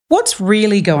What's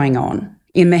really going on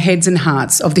in the heads and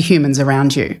hearts of the humans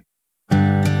around you?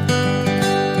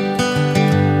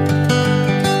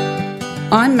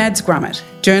 I'm Mads Grummett,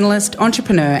 journalist,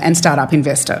 entrepreneur and startup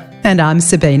investor. And I'm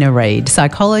Sabina Reid,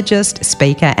 psychologist,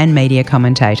 speaker and media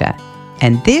commentator.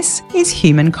 And this is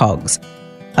Human Cogs,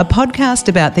 a podcast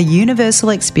about the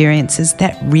universal experiences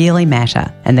that really matter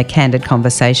and the candid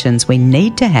conversations we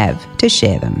need to have to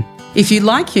share them. If you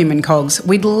like Human Cogs,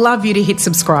 we'd love you to hit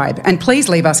subscribe and please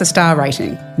leave us a star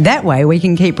rating. That way we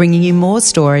can keep bringing you more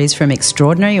stories from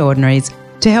extraordinary ordinaries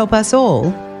to help us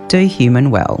all do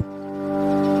human well.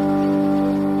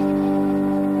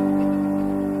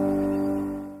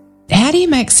 How do you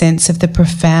make sense of the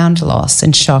profound loss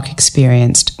and shock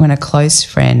experienced when a close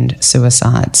friend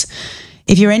suicides?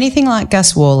 If you're anything like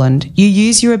Gus Worland, you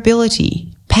use your ability,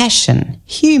 passion,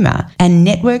 humour and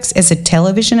networks as a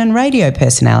television and radio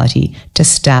personality to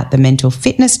start the mental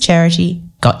fitness charity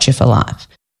Gotcha for Life.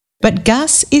 But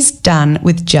Gus is done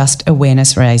with just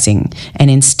awareness raising and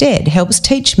instead helps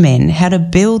teach men how to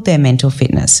build their mental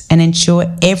fitness and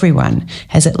ensure everyone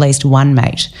has at least one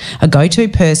mate, a go-to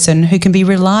person who can be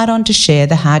relied on to share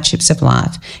the hardships of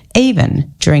life,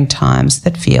 even during times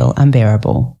that feel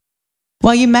unbearable.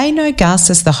 While you may know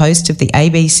Gus as the host of the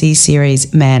ABC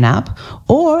series Man Up,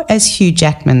 or as Hugh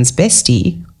Jackman's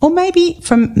bestie, or maybe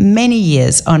from many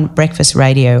years on breakfast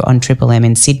radio on Triple M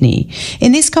in Sydney,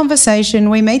 in this conversation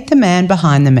we meet the man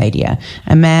behind the media,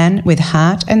 a man with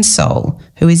heart and soul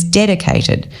who is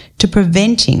dedicated to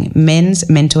preventing men's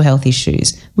mental health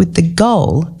issues with the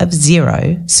goal of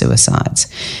zero suicides.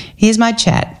 Here's my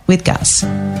chat with Gus.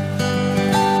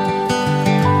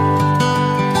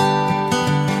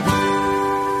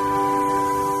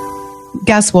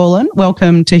 Gus Worland,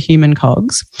 welcome to Human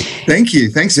Cogs. Thank you.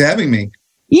 Thanks for having me.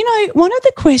 You know, one of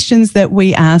the questions that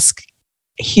we ask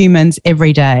humans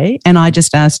every day, and I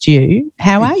just asked you,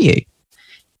 how are you?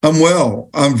 I'm well.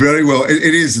 I'm very well.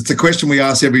 It is. It's a question we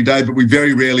ask every day, but we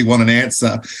very rarely want an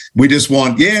answer. We just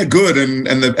want, yeah, good,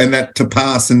 and that to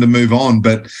pass and to move on.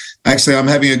 But actually, I'm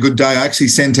having a good day. I actually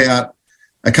sent out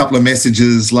a couple of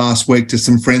messages last week to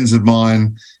some friends of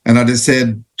mine, and I just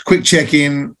said, quick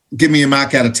check-in, give me a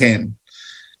mark out of 10.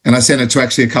 And I sent it to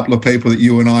actually a couple of people that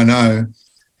you and I know.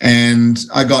 And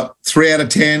I got 3 out of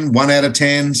 10, 1 out of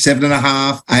 10,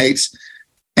 7.5, 8.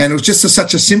 And it was just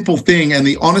such a simple thing. And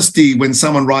the honesty when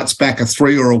someone writes back a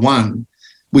 3 or a 1,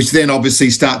 which then obviously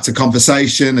starts a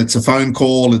conversation, it's a phone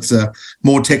call, it's a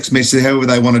more text message, however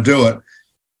they want to do it.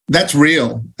 That's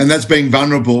real. And that's being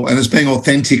vulnerable and it's being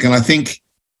authentic. And I think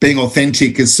being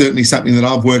authentic is certainly something that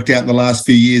I've worked out in the last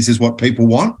few years is what people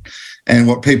want and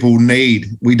what people need.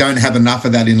 We don't have enough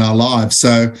of that in our lives.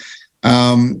 So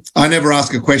I never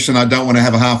ask a question. I don't want to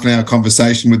have a half an hour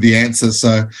conversation with the answer.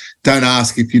 So don't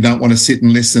ask if you don't want to sit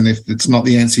and listen if it's not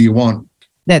the answer you want.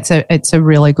 It's a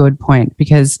really good point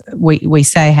because we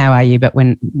say, how are you? But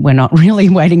when we're not really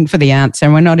waiting for the answer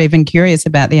and we're not even curious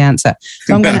about the answer.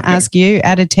 So I'm going to ask you,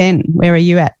 out of 10, where are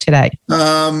you at today?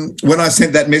 When I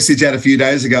sent that message out a few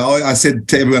days ago, I said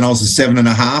to everyone I was a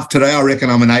 7.5. Today, I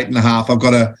reckon I'm an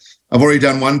 8.5. I've already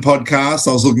done one podcast.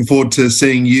 I was looking forward to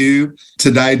seeing you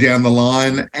today down the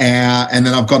line. And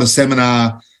then I've got a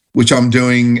seminar, which I'm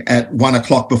doing at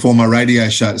 1:00 before my radio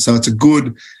show. So it's a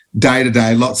good day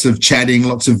today, lots of chatting,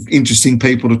 lots of interesting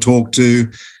people to talk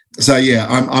to. So yeah,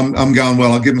 I'm going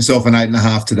well. I'll give myself an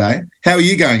 8.5 today. How are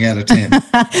you going out of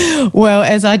 10? Well,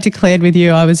 as I declared with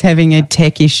you, I was having a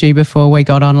tech issue before we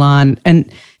got online.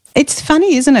 And it's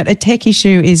funny, isn't it? A tech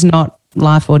issue is not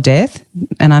life or death,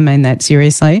 and I mean that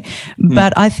seriously.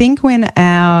 But I think when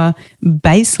our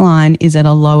baseline is at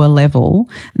a lower level,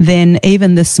 then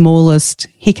even the smallest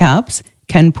hiccups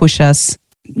can push us,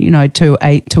 to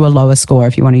a lower score,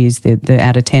 if you want to use the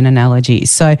out of 10 analogy.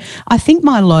 So I think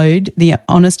my load, the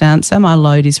honest answer, my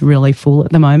load is really full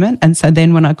at the moment. And so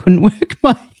then when I couldn't work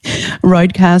my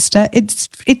Rodecaster,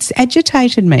 it's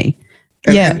agitated me.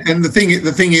 And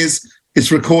the thing is, it's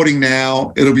recording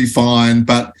now, it'll be fine,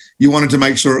 but you wanted to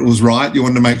make sure it was right. You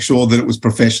wanted to make sure that it was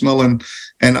professional, and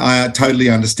I totally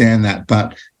understand that.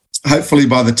 But hopefully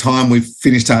by the time we've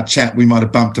finished our chat, we might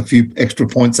have bumped a few extra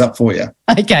points up for you.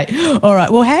 Okay. All right.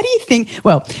 Well, how do you think –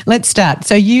 well, let's start.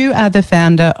 So you are the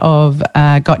founder of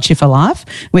Gotcha for Life,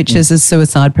 which is a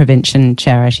suicide prevention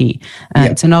charity.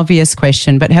 It's an obvious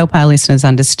question, but help our listeners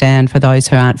understand, for those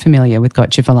who aren't familiar with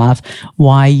Gotcha for Life,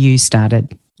 why you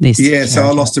started this. Yeah, so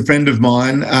I lost a friend of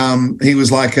mine. He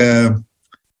was like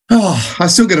I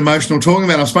still get emotional talking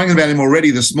about him. I've spoken about him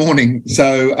already this morning.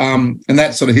 So, and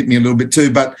that sort of hit me a little bit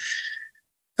too. But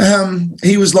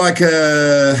he was like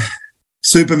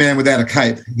Superman without a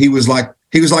cape. He was like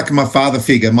my father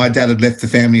figure. My dad had left the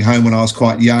family home when I was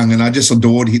quite young, and I just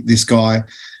adored this guy.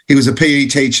 He was a PE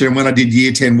teacher, and when I did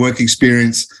year 10 work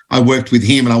experience, I worked with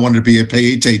him and I wanted to be a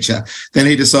PE teacher. Then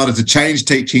he decided to change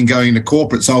teaching, going into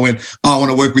corporate. So I went, I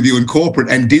want to work with you in corporate,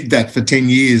 and did that for 10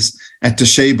 years at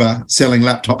Toshiba, selling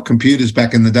laptop computers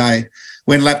back in the day,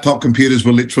 when laptop computers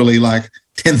were literally like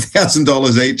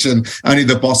 $10,000 each and only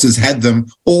the bosses had them,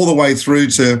 all the way through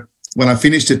to when I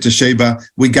finished at Toshiba,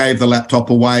 we gave the laptop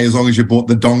away as long as you bought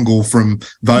the dongle from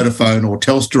Vodafone or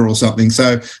Telstra or something.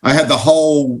 So I had the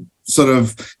whole sort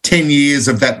of 10 years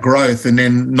of that growth, and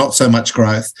then not so much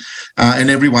growth. And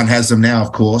everyone has them now,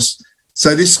 of course.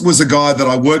 So this was a guy that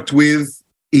I worked with.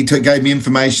 He gave me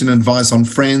information and advice on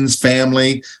friends,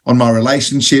 family, on my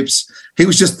relationships. He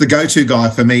was just the go-to guy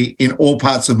for me in all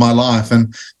parts of my life.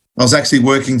 And I was actually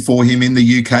working for him in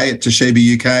the UK at Toshiba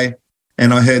UK,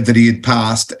 and I heard that he had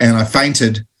passed, and I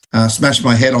fainted, smashed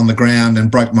my head on the ground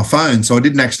and broke my phone. So I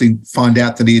didn't actually find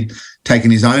out that he had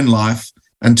taken his own life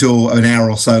until an hour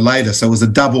or so later. So it was a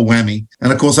double whammy.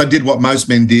 And of course, I did what most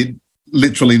men did,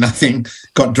 literally nothing,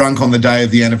 got drunk on the day of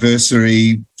the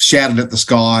anniversary, shouted at the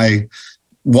sky,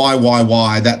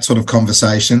 why, that sort of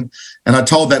conversation. And I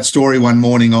told that story one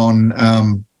morning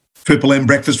on Triple M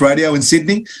Breakfast Radio in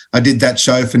Sydney. I did that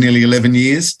show for nearly 11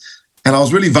 years. And I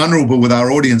was really vulnerable with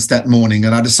our audience that morning.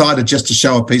 And I decided just to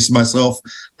show a piece of myself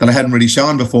that I hadn't really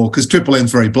shown before, because Triple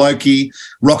M's very blokey,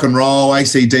 rock and roll,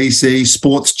 AC/DC,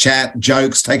 sports chat,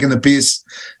 jokes, taking the piss.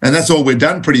 And that's all we'd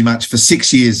done pretty much for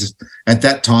 6 years at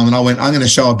that time. And I went, I'm going to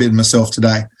show a bit of myself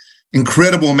today.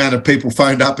 Incredible amount of people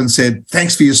phoned up and said,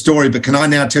 thanks for your story, but can I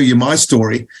now tell you my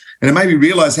story? And it made me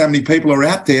realise how many people are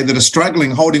out there that are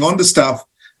struggling, holding on to stuff,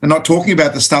 and not talking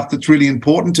about the stuff that's really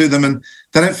important to them, and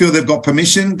they don't feel they've got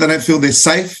permission, they don't feel they're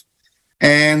safe.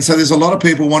 And so there's a lot of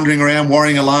people wandering around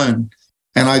worrying alone.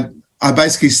 And I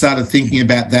basically started thinking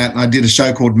about that, and I did a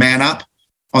show called Man Up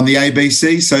on the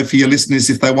ABC. So for your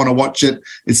listeners, if they want to watch it,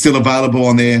 it's still available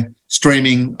on their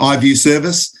streaming iView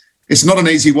service. It's not an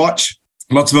easy watch,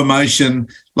 lots of emotion,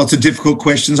 lots of difficult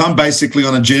questions. I'm basically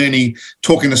on a journey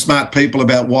talking to smart people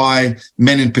about why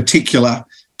men in particular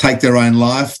take their own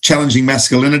life, challenging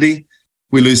masculinity.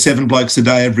 We lose 7 blokes a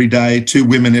day every day, 2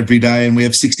 women every day, and we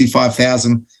have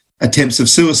 65,000 attempts of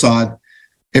suicide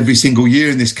every single year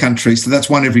in this country. So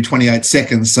that's 1 every 28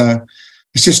 seconds. So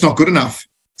it's just not good enough.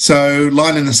 So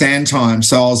line in the sand time.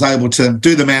 So I was able to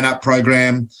do the Man Up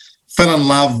program, fell in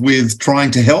love with trying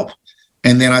to help,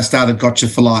 and then I started Gotcha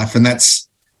for Life. And that's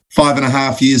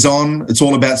 5.5 years on. It's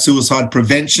all about suicide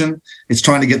prevention. It's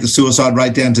trying to get the suicide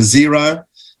rate down to 0.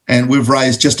 And we've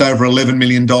raised just over $11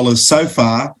 million so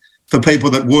far for people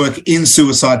that work in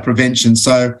suicide prevention.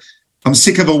 So I'm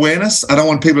sick of awareness. I don't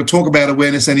want people to talk about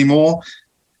awareness anymore.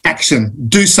 Action.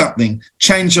 Do something.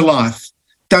 Change your life.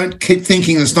 Don't keep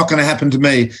thinking it's not going to happen to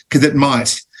me, because it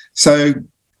might. So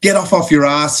get off your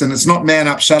ass, and it's not man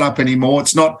up, shut up anymore.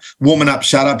 It's not woman up,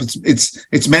 shut up.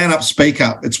 It's man up, speak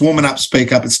up. It's woman up,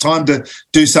 speak up. It's time to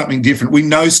do something different. We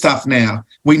know stuff now.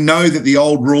 We know that the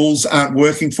old rules aren't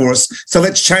working for us, so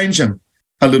let's change them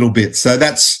a little bit. So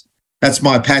that's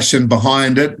my passion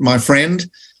behind it, my friend.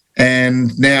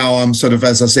 And now I'm sort of,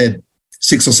 as I said,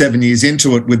 6 or 7 years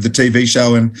into it with the TV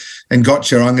show and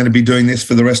Gotcha. I'm going to be doing this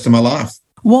for the rest of my life.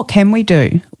 What can we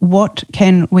do? What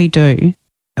can we do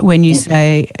when you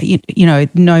say,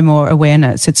 no more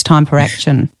awareness, it's time for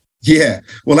action? Yeah.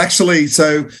 Well, actually,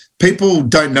 so people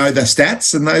don't know the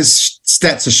stats, and those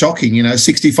stats are shocking.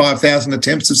 65,000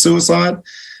 attempts of suicide.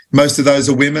 Most of those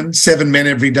are women, 7 men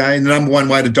every day. The number 1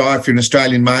 way to die if you're an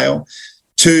Australian male,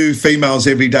 2 females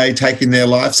every day taking their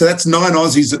life. So that's 9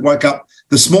 Aussies that woke up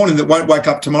this morning that won't wake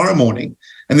up tomorrow morning.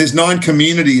 And there's 9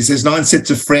 communities, there's 9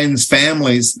 sets of friends,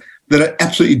 families that are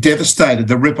absolutely devastated,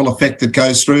 the ripple effect that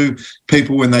goes through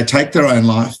people when they take their own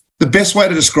life. The best way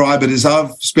to describe it is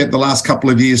I've spent the last couple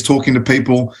of years talking to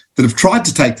people that have tried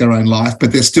to take their own life,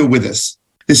 but they're still with us.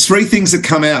 There's 3 things that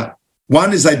come out.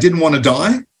 1 is they didn't want to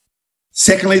die.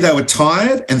 Secondly, they were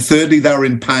tired. And thirdly, they were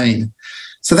in pain.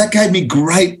 So that gave me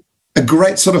a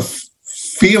great sort of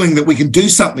feeling that we can do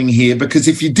something here, because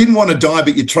if you didn't want to die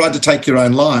but you tried to take your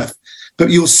own life, but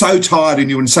you were so tired and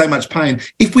you were in so much pain,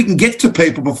 if we can get to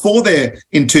people before they're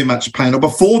in too much pain or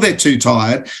before they're too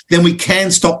tired, then we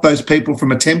can stop those people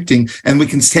from attempting, and we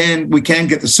can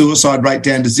get the suicide rate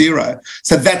down to 0.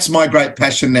 So that's my great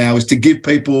passion now, is to give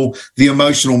people the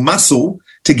emotional muscle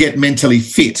to get mentally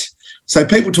fit. So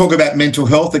people talk about mental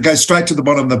health, it goes straight to the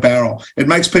bottom of the barrel. It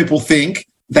makes people think,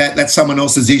 that that's someone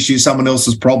else's issue, someone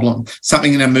else's problem,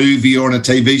 something in a movie or in a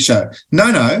TV show.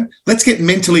 No, let's get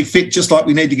mentally fit just like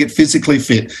we need to get physically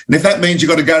fit. And if that means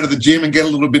you've got to go to the gym and get a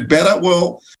little bit better,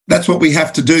 well, that's what we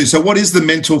have to do. So what is the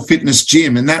mental fitness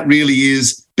gym? And that really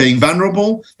is being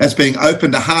vulnerable. That's being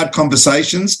open to hard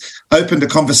conversations, open to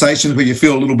conversations where you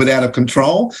feel a little bit out of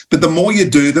control. But the more you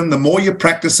do them, the more you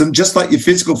practice them, just like your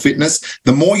physical fitness,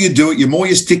 the more you do it, the more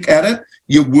you stick at it,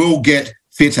 you will get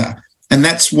fitter. And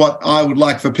that's what I would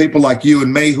like for people like you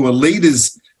and me who are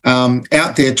leaders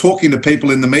out there talking to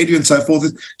people in the media and so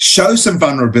forth. Show some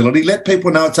vulnerability. Let people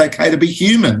know it's okay to be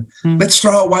human. Let's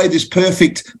throw away this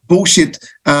perfect bullshit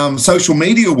social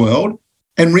media world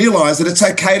and realise that it's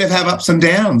okay to have ups and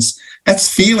downs.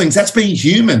 That's feelings. That's being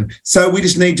human. So we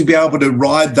just need to be able to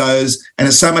ride those, and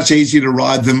it's so much easier to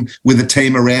ride them with a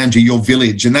team around you, your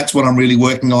village. And that's what I'm really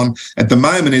working on at the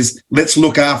moment is let's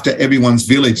look after everyone's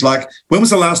village. Like, when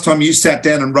was the last time you sat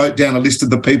down and wrote down a list of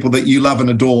the people that you love and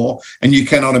adore and you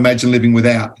cannot imagine living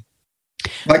without?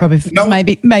 Like,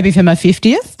 probably maybe for my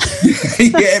 50th.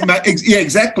 yeah,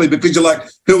 exactly, because you're like,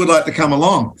 who would like to come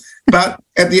along? But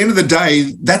at the end of the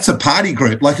day, that's a party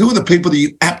group. Like, who are the people that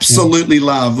you absolutely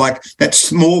love? Like that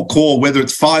small core, whether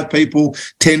it's 5 people,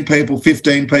 10 people,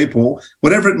 15 people,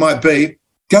 whatever it might be,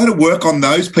 go to work on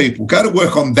those people. Go to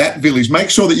work on that village. Make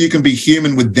sure that you can be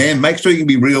human with them. Make sure you can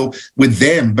be real with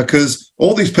them, because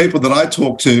all these people that I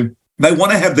talk to, they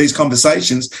want to have these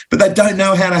conversations, but they don't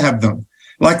know how to have them.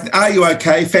 Like, are you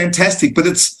okay? Fantastic. But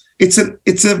it's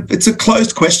a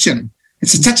closed question.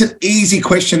 It's such an easy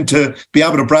question to be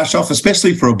able to brush off,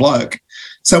 especially for a bloke.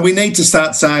 So we need to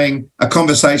start saying a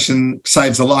conversation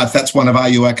saves a life. That's one of Are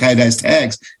You OK Day's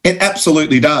tags. It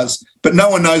absolutely does. But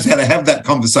no one knows how to have that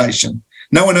conversation.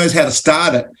 No one knows how to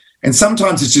start it. And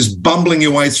sometimes it's just bumbling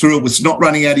your way through it with snot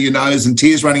running out of your nose and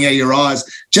tears running out of your eyes.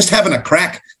 Just having a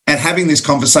crack at having this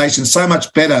conversation so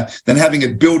much better than having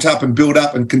it built up and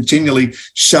continually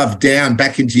shoved down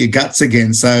back into your guts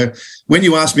again. So when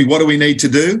you ask me, what do we need to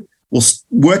do? We'll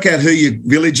work out who your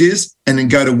village is and then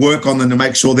go to work on them to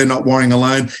make sure they're not worrying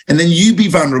alone. And then you be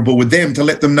vulnerable with them to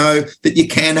let them know that you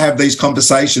can have these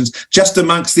conversations just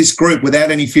amongst this group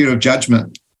without any fear of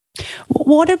judgment.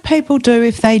 What do people do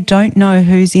if they don't know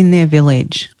who's in their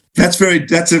village? That's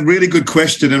a really good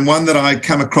question, and one that I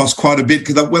come across quite a bit,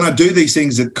 because when I do these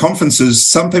things at conferences,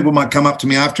 some people might come up to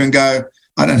me after and go,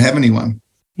 I don't have anyone.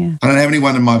 Yeah. I don't have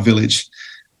anyone in my village.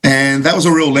 And that was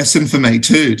a real lesson for me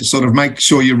too, to sort of make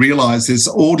sure you realise there's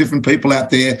all different people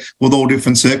out there with all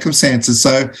different circumstances.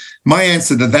 So my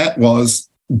answer to that was,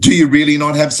 do you really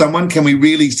not have someone? Can we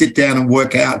really sit down and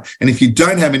work out? And if you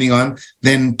don't have anyone,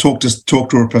 then talk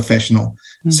to a professional.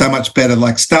 So much better.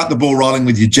 Like, start the ball rolling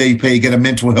with your GP, get a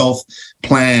mental health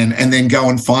plan, and then go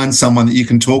and find someone that you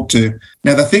can talk to.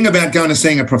 Now, the thing about going and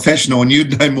seeing a professional, and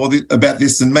you'd know more about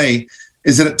this than me,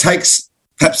 is that it takes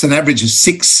perhaps an average of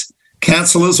 6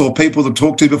 counsellors or people to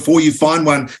talk to before you find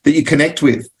one that you connect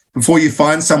with, before you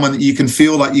find someone that you can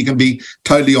feel like you can be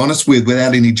totally honest with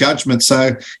without any judgment.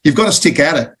 So you've got to stick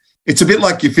at it. It's a bit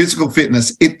like your physical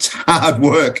fitness. It's hard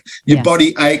work. Your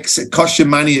body aches. It costs you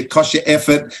money. It costs you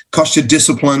effort, costs you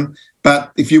discipline.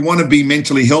 But if you want to be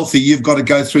mentally healthy, you've got to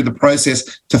go through the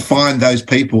process to find those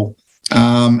people.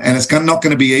 And it's not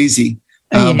going to be easy.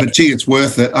 But, gee, it's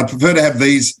worth it. I'd prefer to have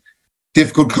these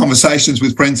difficult conversations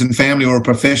with friends and family or a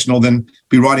professional than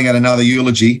be writing out another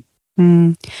eulogy.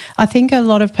 I think a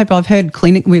lot of people, I've heard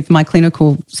with my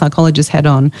clinical psychologist hat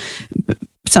on,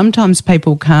 sometimes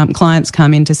clients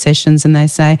come into sessions and they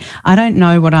say, I don't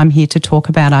know what I'm here to talk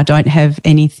about. I don't have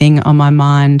anything on my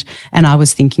mind, and I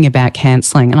was thinking about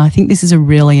cancelling. And I think this is a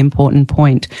really important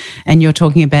point. And you're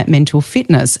talking about mental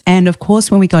fitness. And of course,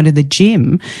 when we go to the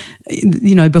gym,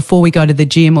 before we go to the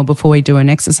gym or before we do an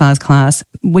exercise class,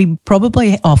 we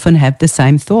probably often have the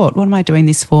same thought. What am I doing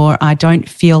this for? I don't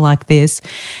feel like this.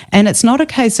 And it's not a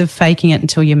case of faking it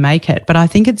until you make it, but I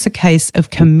think it's a case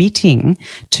of committing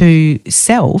to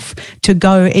self to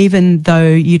go even though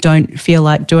you don't feel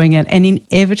like doing it. And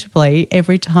inevitably,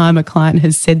 every time a client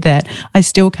has said that, I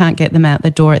still can't get them out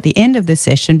the door at the end of the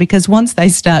session, because once they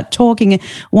start talking,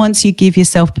 once you give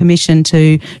yourself permission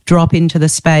to drop into the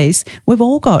space,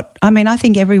 I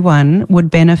think everyone would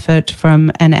benefit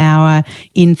from an hour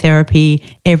in therapy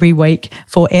every week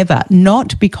forever,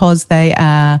 not because they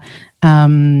are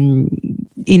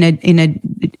in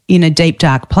in a deep,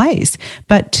 dark place,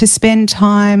 but to spend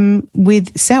time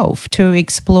with self, to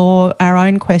explore our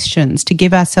own questions, to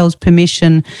give ourselves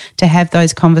permission to have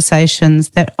those conversations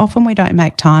that often we don't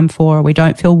make time for, or we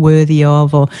don't feel worthy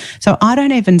of. So I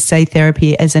don't even see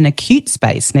therapy as an acute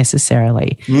space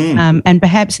necessarily. And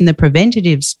perhaps in the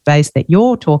preventative space that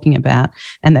you're talking about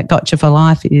and that Gotcha for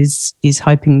Life is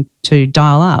hoping to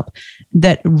dial up,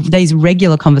 that these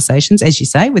regular conversations, as you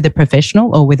say, with a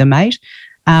professional or with a mate,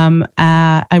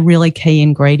 are a really key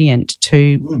ingredient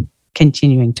to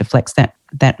continuing to flex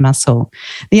that muscle.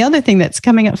 The other thing that's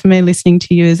coming up for me listening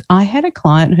to you is I had a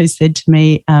client who said to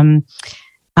me, I'm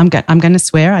going to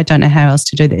swear, I don't know how else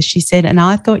to do this. She said, and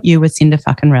I thought you were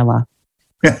Cinderfucking-rella.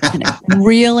 And it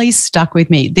really stuck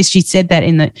with me. She said that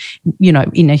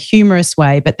in a humorous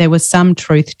way, but there was some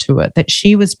truth to it, that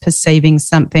she was perceiving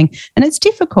something. And it's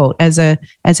difficult as a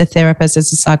therapist,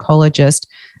 as a psychologist.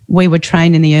 We were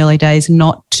trained in the early days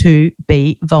not to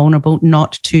be vulnerable,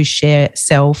 not to share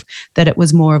self, that it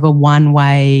was more of a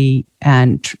one-way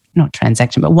and not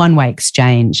transaction, but one-way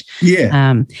exchange.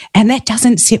 Yeah. And that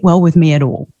doesn't sit well with me at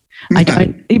all. I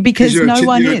don't, because no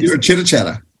one is. You're a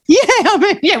chitter-chatter.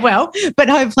 Yeah, well, but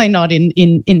hopefully not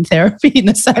in therapy in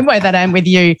the same way that I am with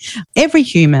you. Every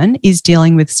human is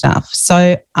dealing with stuff.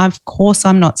 So, of course,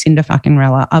 I'm not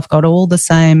Cinderfucking-rella. I've got all the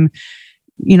same,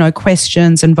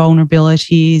 questions and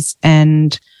vulnerabilities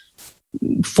and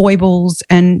foibles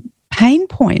and pain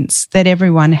points that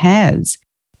everyone has.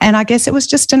 And I guess it was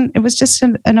just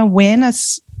an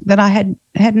awareness that I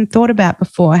hadn't thought about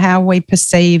before, how we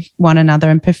perceive one another,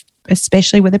 and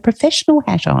especially with a professional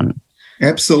hat on.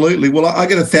 Absolutely. Well, I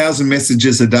get 1,000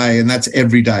 messages a day, and that's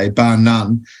every day, bar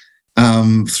none,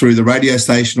 through the radio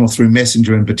station or through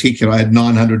Messenger in particular. I had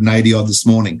 980 odd this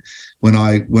morning when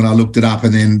I looked it up,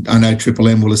 and then I know Triple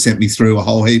M will have sent me through a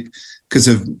whole heap because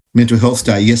of Mental Health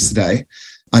Day yesterday.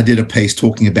 I did a piece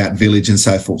talking about Village and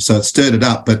so forth, so it stirred it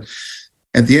up. But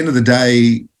at the end of the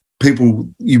day,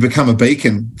 you become a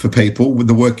beacon for people with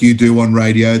the work you do on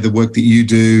radio, the work that you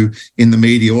do in the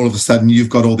media. All of a sudden, you've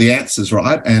got all the answers,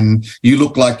 right? And you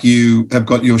look like you have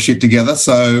got your shit together.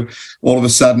 So all of a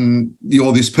sudden,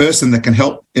 you're this person that can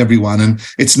help everyone. And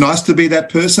it's nice to be that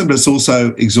person, but it's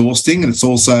also exhausting, and it's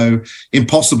also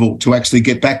impossible to actually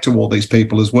get back to all these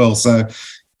people as well. So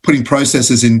putting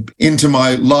processes into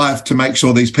my life to make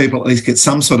sure these people at least get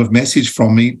some sort of message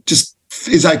from me just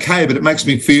is okay, but it makes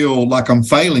me feel like I'm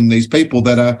failing these people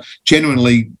that are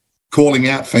genuinely calling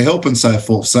out for help and so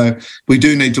forth. So we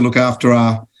do need to look after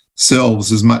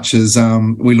ourselves as much as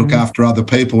we look after other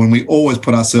people, and we always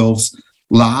put ourselves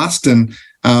last. And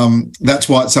that's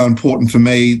why it's so important for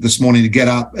me this morning to get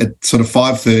up at sort of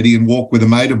 5:30 and walk with a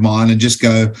mate of mine and just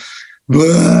go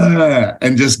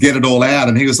and just get it all out.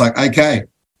 And he was like, okay,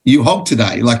 you hogged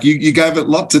today. Like you gave it a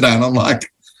lot today. And I'm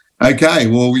like, okay,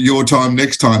 well, your time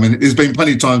next time. And there's been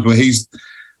plenty of times where he's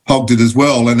hogged it as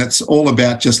well. And it's all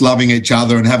about just loving each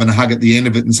other and having a hug at the end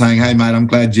of it and saying, hey, mate, I'm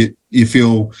glad you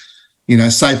feel,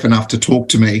 safe enough to talk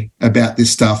to me about this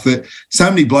stuff. That so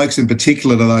many blokes in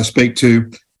particular that I speak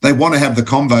to, they want to have the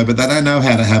convo, but they don't know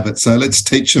how to have it. So let's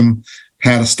teach them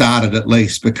how to start it at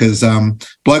least, because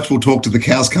blokes will talk to the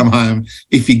cows come home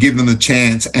if you give them the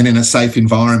chance and in a safe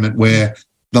environment where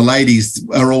the ladies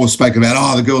are always spoken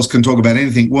about, the girls can talk about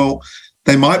anything. Well,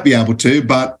 they might be able to,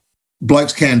 but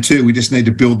blokes can too. We just need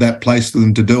to build that place for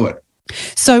them to do it.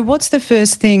 So what's the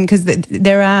first thing, because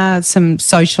there are some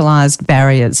socialised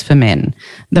barriers for men,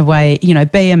 the way,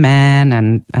 be a man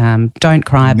and don't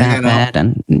cry about that.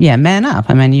 And, man up.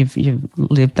 I mean, you've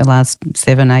lived the last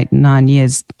 7, 8, 9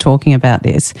 years talking about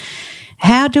this.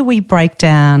 How do we break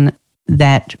down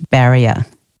that barrier?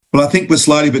 Well, I think we're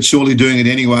slowly but surely doing it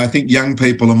anyway. I think young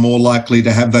people are more likely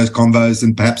to have those convos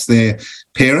than perhaps their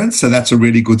parents, so that's a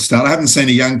really good start. I haven't seen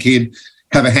a young kid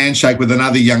have a handshake with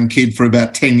another young kid for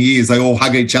about 10 years. They all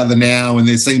hug each other now, and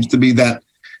there seems to be that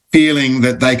feeling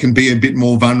that they can be a bit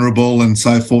more vulnerable and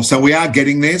so forth. So we are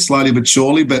getting there slowly but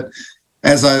surely, but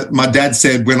as my dad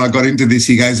said when I got into this,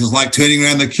 he goes, it's like turning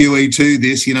around the QE2,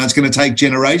 this, it's going to take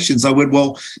generations. I went,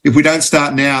 well, if we don't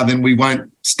start now, then we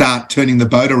won't start turning the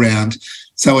boat around.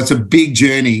 So it's a big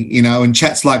journey, and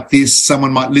chats like this,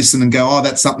 someone might listen and go,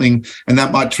 that's something, and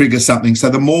that might trigger something.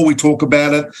 So the more we talk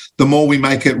about it, the more we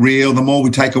make it real, the more we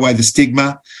take away the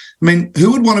stigma. I mean,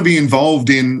 who would want to be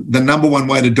involved in the number one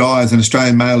way to die as an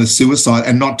Australian male is suicide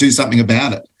and not do something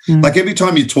about it? Like every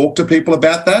time you talk to people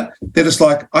about that, they're just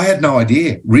like, I had no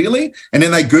idea. Really? And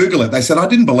then they Google it. They said, I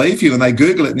didn't believe you. And they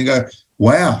Google it and you go,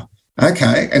 wow.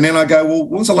 Okay. And then I go, well,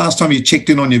 when was the last time you checked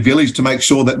in on your village to make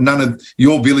sure that none of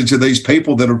your village are these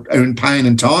people that are in pain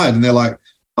and tired? And they're like,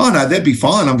 oh, no, they'd be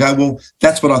fine. I'm going, well,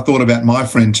 that's what I thought about my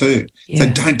friend too. So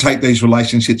don't take these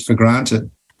relationships for granted.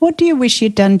 What do you wish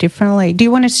you'd done differently? Do you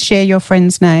want to share your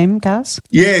friend's name, Gus?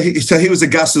 Yeah, so he was a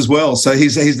Gus as well. So he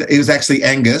was actually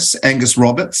Angus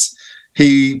Roberts.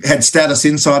 He had status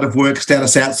inside of work,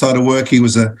 status outside of work. He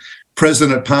was a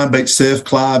president at Palm Beach Surf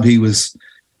Club. He was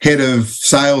head of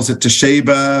sales at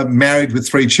Toshiba, married with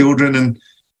 3 children, and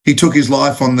he took his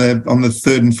life on the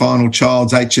third and final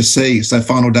child's HSC, so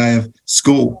final day of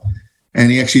school. And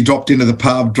he actually dropped into the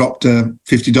pub, dropped a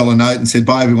 $50 note and said,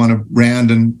 buy everyone around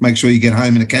and make sure you get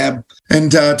home in a cab,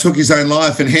 and took his own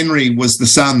life. And Henry was the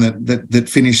son that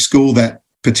finished school that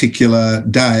particular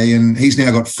day, and he's now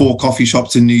got 4 coffee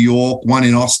shops in New York, 1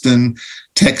 in Austin,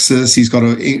 Texas. He's got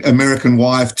an American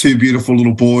wife, 2 beautiful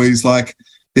little boys. Like,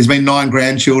 there's been 9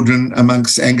 grandchildren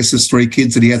amongst Angus's 3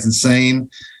 kids that he hasn't seen.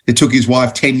 It took his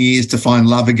wife 10 years to find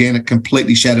love again. It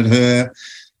completely shattered her.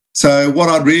 So what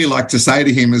I'd really like to say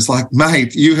to him is, like,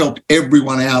 mate, you helped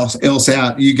everyone else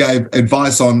out. You gave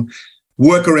advice on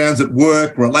workarounds at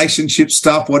work, relationship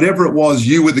stuff, whatever it was,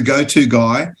 you were the go-to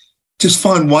guy. Just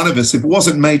find one of us. If it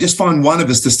wasn't me, just find one of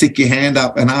us to stick your hand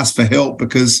up and ask for help,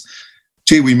 because,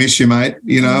 gee, we miss you, mate.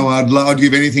 You know, I'd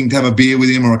give anything to have a beer with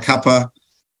him or a cuppa.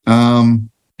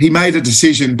 He made a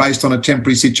decision based on a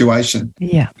temporary situation.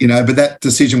 Yeah. You know, but that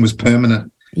decision was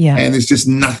permanent. Yeah. And there's just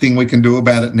nothing we can do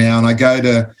about it now. And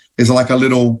there's like a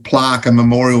little plaque, a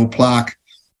memorial plaque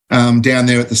down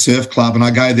there at the surf club. And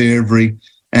I go there every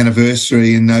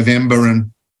anniversary in November,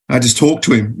 and I just talk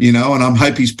to him, you know, and I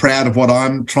hope he's proud of what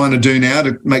I'm trying to do now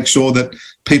to make sure that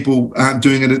people aren't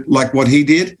doing it like what he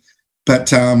did.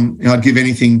 But I'd give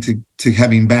anything to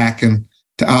have him back and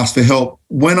to ask for help.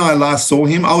 When I last saw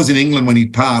him, I was in England when he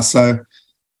passed,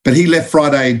 but he left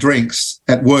Friday drinks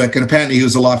at work, and apparently he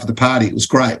was the life of the party. It was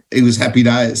great. It was happy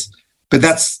days. But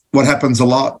that's what happens a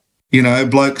lot. You know,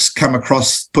 blokes come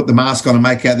across, put the mask on and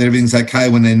make out that everything's okay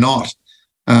when they're not.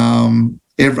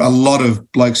 A lot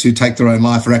of blokes who take their own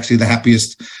life are actually the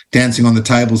happiest dancing on the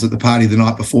tables at the party the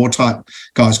night before type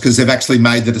guys, because they've actually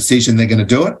made the decision they're going to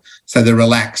do it. So they're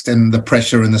relaxed and the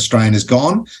pressure and the strain is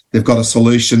gone. They've got a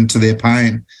solution to their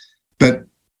pain. But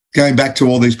going back to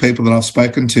all these people that I've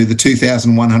spoken to, the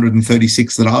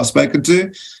 2,136 that I've spoken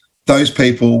to, those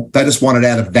people, they just want it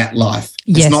out of that life.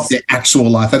 Yes. It's not their actual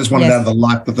life. They just want it out of the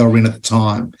life that they were in at the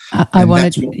time.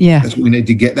 That's what we need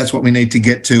to get. That's what we need to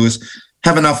get to, is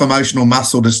have enough emotional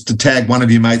muscle just to tag one of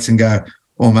your mates and go,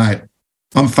 oh, mate,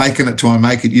 I'm faking it till I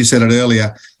make it. You said it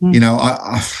earlier. You know,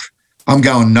 I'm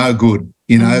going no good.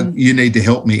 You know, you need to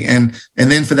help me. And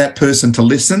then for that person to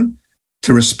listen,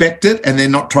 to respect it, and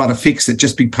then not try to fix it,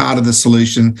 just be part of the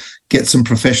solution, get some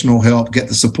professional help, get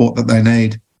the support that they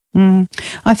need.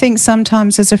 I think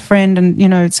sometimes as a friend and, you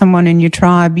know, someone in your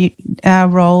tribe, our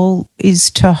role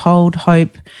is to hold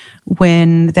hope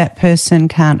when that person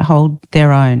can't hold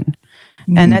their own.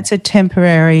 And that's a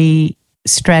temporary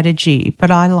strategy.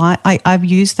 But I've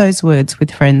used those words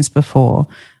with friends before,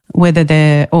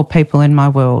 or people in my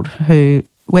world who,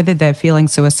 whether they're feeling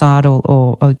suicidal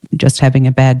or just having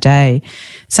a bad day,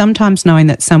 sometimes knowing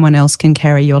that someone else can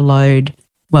carry your load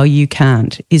while you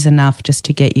can't is enough just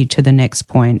to get you to the next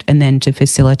point and then to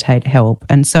facilitate help.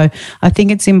 And so I think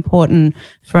it's important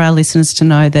for our listeners to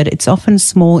know that it's often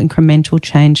small incremental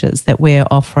changes that we're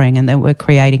offering and that we're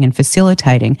creating and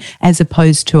facilitating, as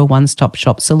opposed to a one-stop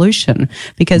shop solution.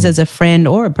 Because as a friend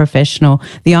or a professional,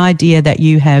 the idea that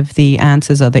you have the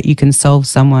answers or that you can solve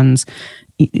someone's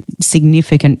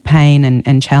significant pain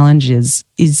and challenges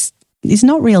is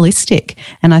not realistic.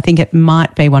 And I think it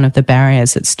might be one of the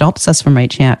barriers that stops us from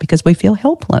reaching out, because we feel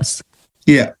helpless.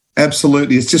 Yeah,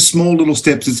 absolutely. It's just small little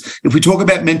steps. If we talk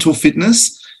about mental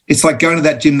fitness, it's like going to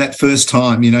that gym that first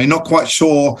time, you know, you're not quite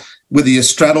sure whether you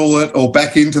straddle it or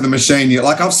back into the machine. You're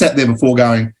like, I've sat there before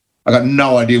going, I got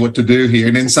no idea what to do here.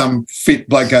 And then some fit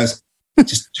bloke goes,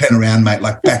 just turn around, mate,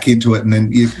 like back into it, and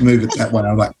then you move it that way.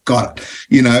 I'm like, got it,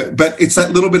 you know. But it's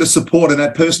that little bit of support and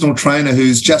that personal trainer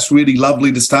who's just really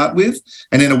lovely to start with,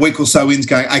 and then a week or so in's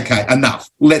going, okay,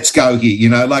 enough, let's go here, you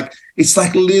know. Like, it's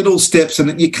like little steps,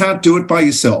 and you can't do it by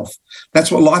yourself. That's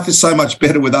what life is so much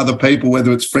better with other people,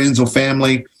 whether it's friends or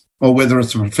family or whether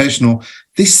it's a professional.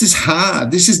 This is hard.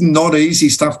 This is not easy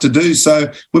stuff to do.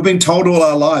 So we've been told all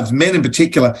our lives, men in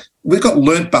particular, we've got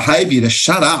learnt behaviour to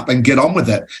shut up and get on with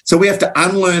it. So we have to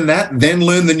unlearn that, then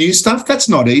learn the new stuff. That's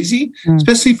not easy,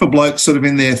 especially for blokes sort of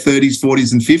in their 30s,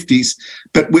 40s and 50s.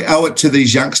 But we owe it to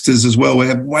these youngsters as well. We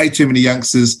have way too many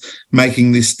youngsters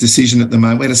making this decision at the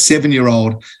moment. We had a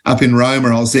 7-year-old up in Roma.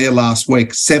 I was there last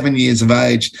week, 7 years of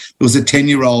age. There was a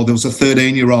 10-year-old. There was a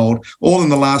 13-year-old, all in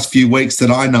the last few weeks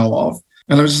that I know of.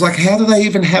 And I was just like, how do they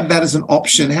even have that as an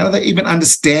option? How do they even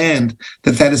understand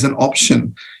that that is an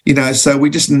option? You know, so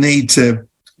we just need to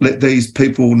let these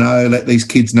people know, let these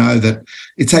kids know that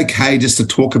it's okay just to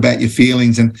talk about your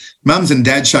feelings. And mums and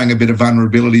dads showing a bit of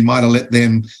vulnerability might have let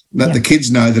the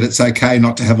kids know that it's okay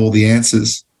not to have all the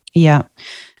answers. Yeah.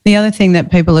 The other thing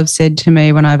that people have said to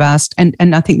me when I've asked, and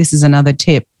I think this is another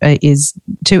tip, is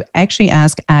to actually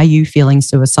ask, are you feeling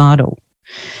suicidal?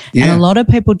 Yeah. And a lot of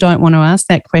people don't want to ask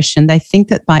that question. They think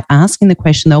that by asking the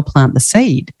question, they'll plant the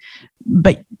seed.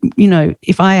 But, you know,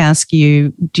 if I ask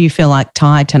you, do you feel like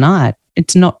Ty tonight?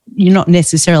 You're not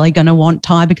necessarily going to want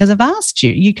Ty because I've asked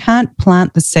you. You can't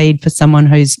plant the seed for someone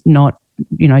who's not,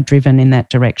 you know, driven in that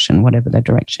direction, whatever the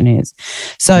direction is.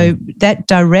 So that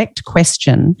direct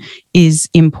question is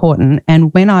important.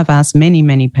 And when I've asked many,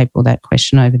 many people that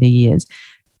question over the years,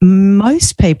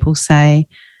 most people say,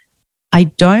 I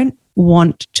don't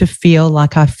want to feel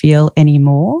like I feel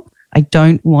anymore. I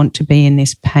don't want to be in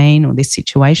this pain or this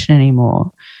situation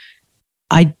anymore.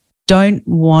 I don't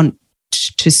want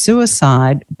to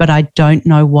suicide, but I don't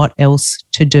know what else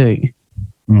to do.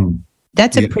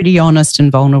 That's a pretty honest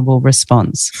and vulnerable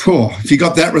response. If you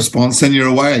got that response, then you're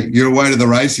away. You're away to the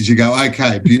races. You go,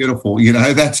 okay, beautiful. You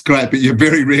know, that's great. But you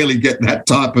very rarely get that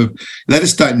type of, they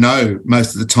just don't know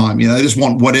most of the time. You know, they just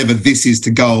want whatever this is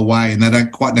to go away and they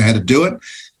don't quite know how to do it.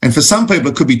 And for some people,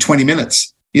 it could be 20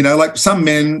 minutes. You know, like some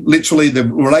men, literally the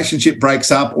relationship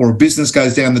breaks up or a business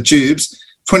goes down the tubes,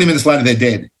 20 minutes later, they're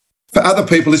dead. For other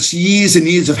people, it's years and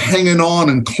years of hanging on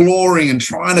and clawing and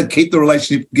trying to keep the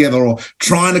relationship together or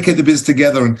trying to keep the business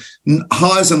together and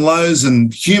highs and lows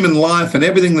and human life and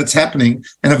everything that's happening.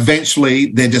 And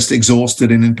eventually they're just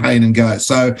exhausted and in pain and go.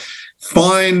 So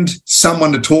find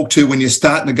someone to talk to when you're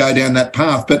starting to go down that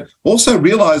path, but also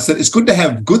realize that it's good to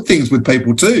have good things with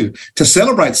people too, to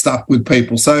celebrate stuff with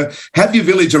people. So have your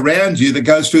village around you that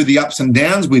goes through the ups and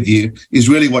downs with you is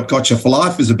really what Gotcha for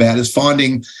Life is about, is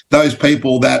finding those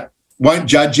people that won't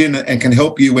judge you and can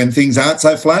help you when things aren't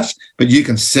so flash, but you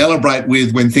can celebrate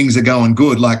with when things are going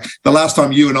good. Like the last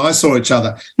time you and I saw each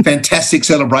other, fantastic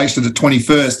celebration at the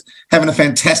 21st, having a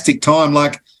fantastic time.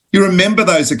 Like you remember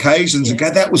those occasions and go,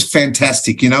 that was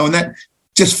fantastic, you know, and that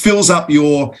just fills up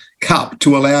your cup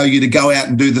to allow you to go out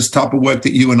and do this type of work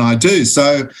that you and I do.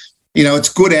 So, you know, it's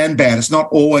good and bad. It's not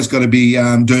always got to be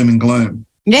doom and gloom.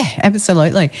 Yeah,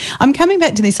 absolutely. I'm coming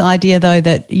back to this idea, though,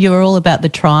 that you're all about the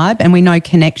tribe, and we know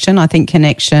connection. I think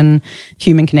connection,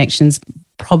 human connection's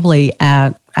probably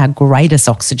our greatest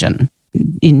oxygen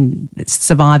in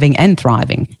surviving and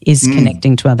thriving is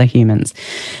connecting to other humans.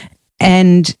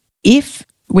 And if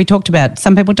we talked about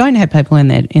some people don't have people in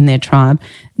their tribe,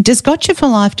 does Gotcha for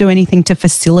Life do anything to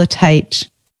facilitate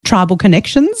tribal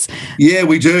connections? Yeah,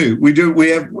 we do. We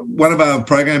have one of our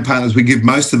program partners we give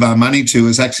most of our money to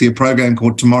is actually a program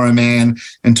called Tomorrow Man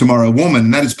and Tomorrow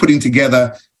Woman. That is putting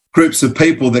together groups of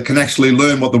people that can actually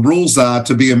learn what the rules are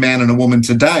to be a man and a woman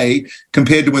today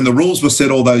compared to when the rules were set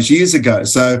all those years ago.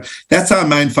 So that's our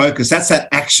main focus. That's that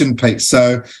action piece.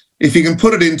 So if you can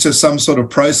put it into some sort of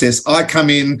process, I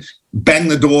come in, bang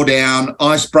the door down,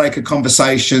 icebreaker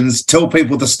conversations, tell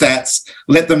people the stats,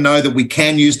 let them know that we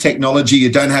can use technology.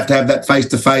 You don't have to have that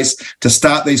face-to-face to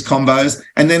start these combos.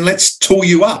 And then let's tool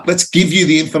you up. Let's give you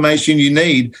the information you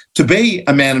need to be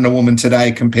a man and a woman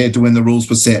today compared to when the rules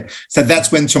were set. So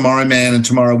that's when Tomorrow Man and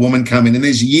Tomorrow Woman come in. And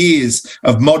there's years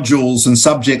of modules and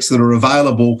subjects that are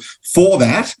available for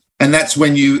that. And that's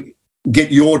when you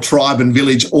get your tribe and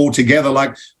village all together.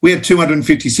 Like we had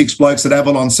 256 blokes at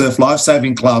Avalon Surf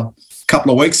Lifesaving Club a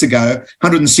couple of weeks ago,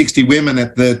 160 women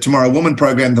at the Tomorrow Woman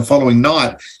program the following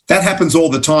night. That happens all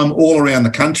the time, all around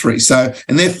the country. So,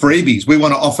 and they're freebies. We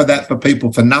want to offer that for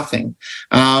people for nothing.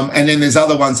 And then there's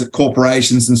other ones that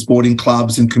corporations and sporting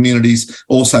clubs and communities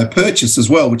also purchase as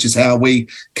well, which is how we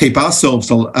keep ourselves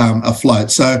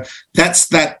afloat. So that's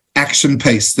that action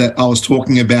piece that I was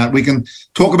talking about. We can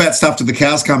talk about stuff till the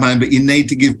cows come home, but you need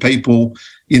to give people,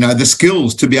 you know, the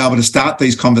skills to be able to start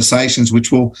these conversations,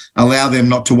 which will allow them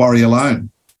not to worry alone.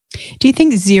 Do you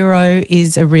think 0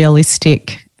 is a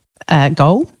realistic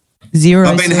goal? 0.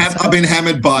 I've been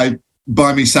hammered by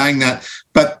me saying that,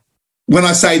 but when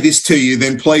I say this to you,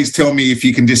 then please tell me if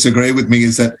you can disagree with me.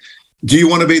 Is that, do you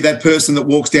want to be that person that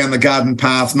walks down the garden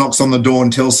path, knocks on the door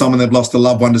and tells someone they've lost a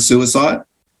loved one to suicide?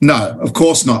 No, of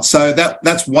course not. So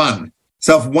that's 1.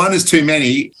 So if 1 is too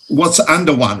many, what's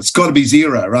under 1? It's got to be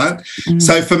 0, right?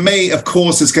 So for me, of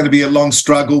course, it's going to be a long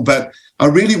struggle, but I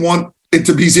really want it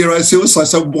to be 0 suicide.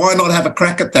 So why not have a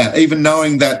crack at that, even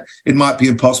knowing that it might be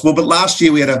impossible? But last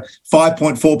year we had a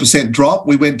 5.4% drop.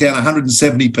 We went down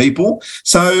 170 people.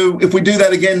 So if we do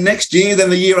that again next year, then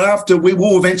the year after, we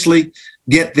will eventually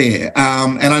get there.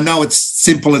 And I know it's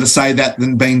simpler to say that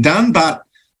than being done, but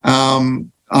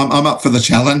I'm up for the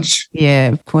challenge. Yeah,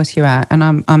 of course you are. And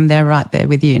I'm there right there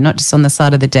with you, not just on the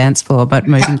side of the dance floor, but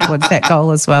moving towards that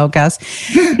goal as well, Gus.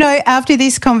 After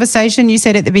this conversation, you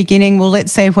said at the beginning, well,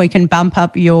 let's see if we can bump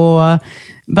up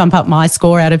my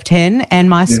score out of 10. And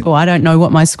my score, I don't know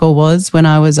what my score was when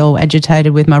I was all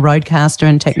agitated with my Rodecaster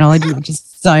and technology, which is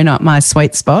so not my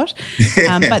sweet spot.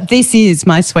 But this is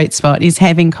my sweet spot, is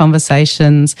having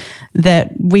conversations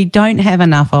that we don't have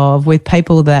enough of with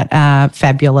people that are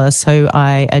fabulous, who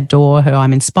I adore, who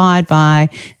I'm inspired by,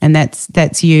 and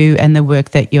that's you and the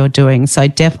work that you're doing. So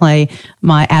definitely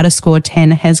my outer score 10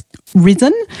 has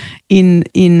risen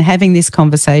in having this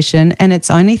conversation, and it's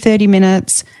only 30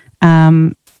 minutes.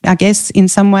 I guess in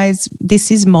some ways this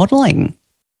is modelling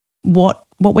what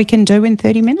we can do in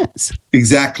 30 minutes.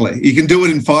 Exactly. You can do it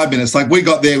in 5 minutes. Like we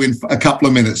got there in a couple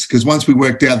of minutes, because once we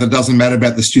worked out that it doesn't matter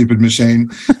about the stupid machine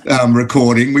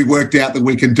recording, we worked out that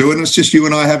we can do it. And it's just you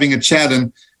and I having a chat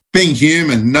and being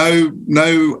human. No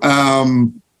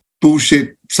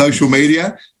bullshit social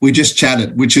media. We just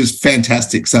chatted, which is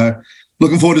fantastic. So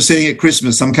looking forward to seeing you at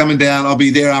Christmas. I'm coming down. I'll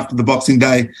be there after the Boxing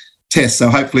Day test. So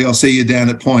hopefully I'll see you down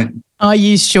at Point. Oh,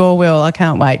 you sure will. I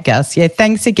can't wait, Gus. Yeah,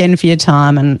 thanks again for your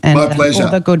time and my pleasure.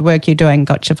 All the good work you're doing.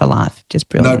 Gotcha for life. Just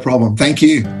brilliant. No problem. Thank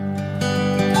you.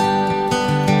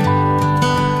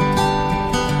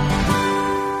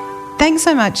 Thanks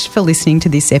so much for listening to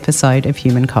this episode of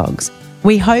Human Cogs.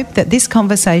 We hope that this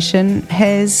conversation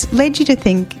has led you to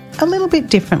think a little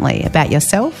bit differently about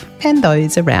yourself and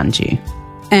those around you.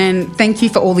 And thank you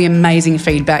for all the amazing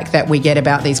feedback that we get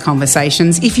about these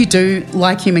conversations. If you do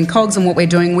like Human Cogs and what we're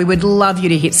doing, we would love you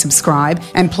to hit subscribe,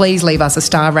 and please leave us a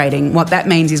star rating. What that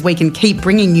means is we can keep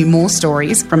bringing you more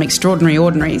stories from extraordinary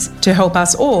ordinaries to help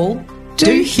us all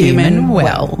do human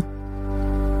well.